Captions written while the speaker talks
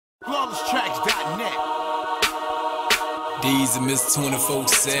FlawlessTracks.net. Deezie, Mr.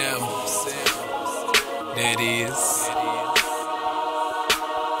 24/7. That is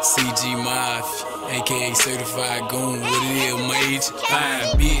CG Mafia, aka Certified Goon. What it is, major?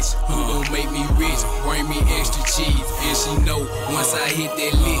 Fine bitch, who gon' make me rich? Bring me extra cheese, and she know once I hit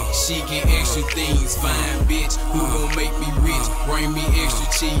that lick, she get extra things. Fine bitch, who gon' make me rich? Bring me extra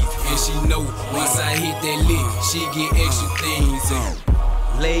cheese, and she know once I hit that lick, she get extra things.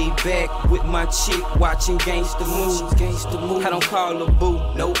 Laid back with my chick, watching gangsta moves. I don't call her boo,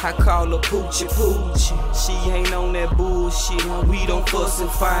 nope, I call her poochie pooch. She ain't on that bullshit, we don't fuss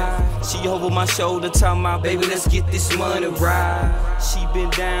and fight. She over my shoulder, talking about, baby, let's get this money right. She been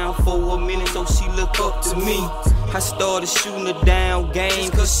down for a minute, so she look up to me. I started shooting her down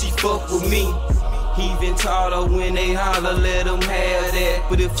game, cause she fuck with me. He even taught her when they holler, let them have that.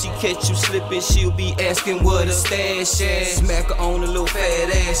 But if she catch you slipping, she'll be asking what a stash at. Smack her on a little fat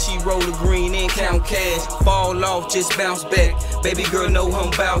ass, she roll the green and count cash. Fall off, just bounce back. Baby girl know I'm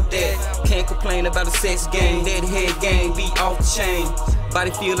about that. Can't complain about a sex game, that head game be off the chain.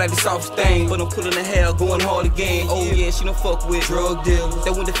 Body feel like the soft thing, but I'm pulling the hell, going hard again. Oh yeah, she don't fuck with drug dealers.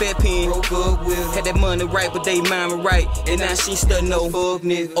 That went to fat pen, broke up with. Had that money right, but they mind me right. And now she studying no fuck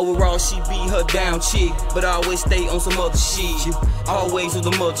nigga. Overall, she be her down chick, but I always stay on some other shit. Always on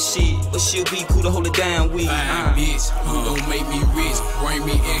the mother shit, but she'll be cool to hold it down with. Fine bitch, who gon' make me rich? Bring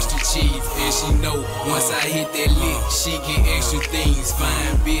me extra cheese, and she know once I hit that lick, she get extra things.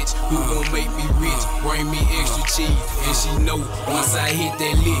 Fine bitch, who gon' make me rich? Bring me extra cheese, and she know once I hit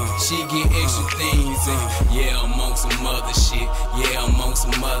that lick, she get extra things. And yeah, I'm on some other shit. Yeah, I'm on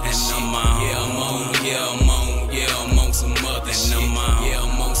some other shit. Yeah, I'm on some other shit. Yeah, I'm on some other shit.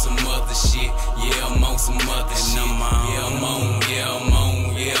 Yeah, I'm on some other shit. Yeah, I'm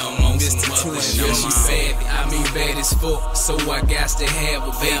on some other shit. Yeah, she savage, I mean bad as fuck, so I got to have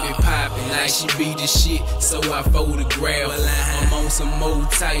a baby poppin' like she be the shit, so I photograph her. I'm on some more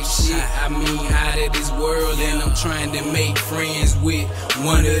type shit, I mean out of this world, and I'm trying to make friends with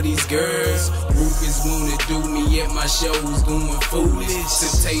one of these girls. Groupies wanna do me at my shows, going foolish.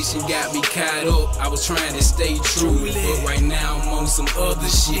 Temptation got me caught up, I was trying to stay true, but right now I'm on some other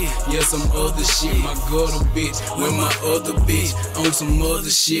shit. Yeah, some other shit. My gutter bitch with my other bitch on some other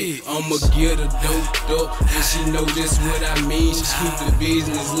shit. I'ma get her doped up, and she know just what I mean. She keep the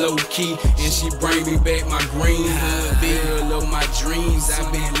business low key, and she bring me back my green hood. Girl of my dreams, I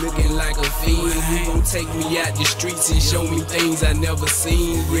been looking like a fiend. Who gon' take me out the streets and show me things I never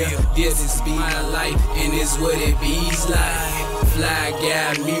seen? Yeah, this is my life, and it's what it be's like. Fly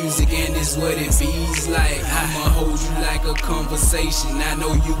guy music, and it's what it be's like. I'ma hold you like a conversation. I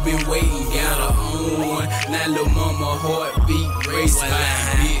know you've been waiting, got her own one. Now lil' mama heartbeat race.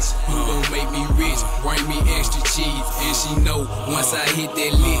 Fine bitch, who gon' make me rich? Bring me extra cheese, and she know once I hit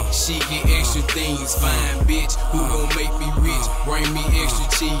that lick, she get extra things. Fine bitch, who gon' make me rich? Bring me extra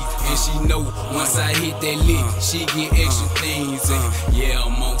cheese, and she know once I hit that lick, she get extra things. And yeah,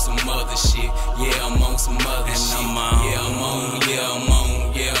 I'm on some other shit. Yeah, I'm on some other shit.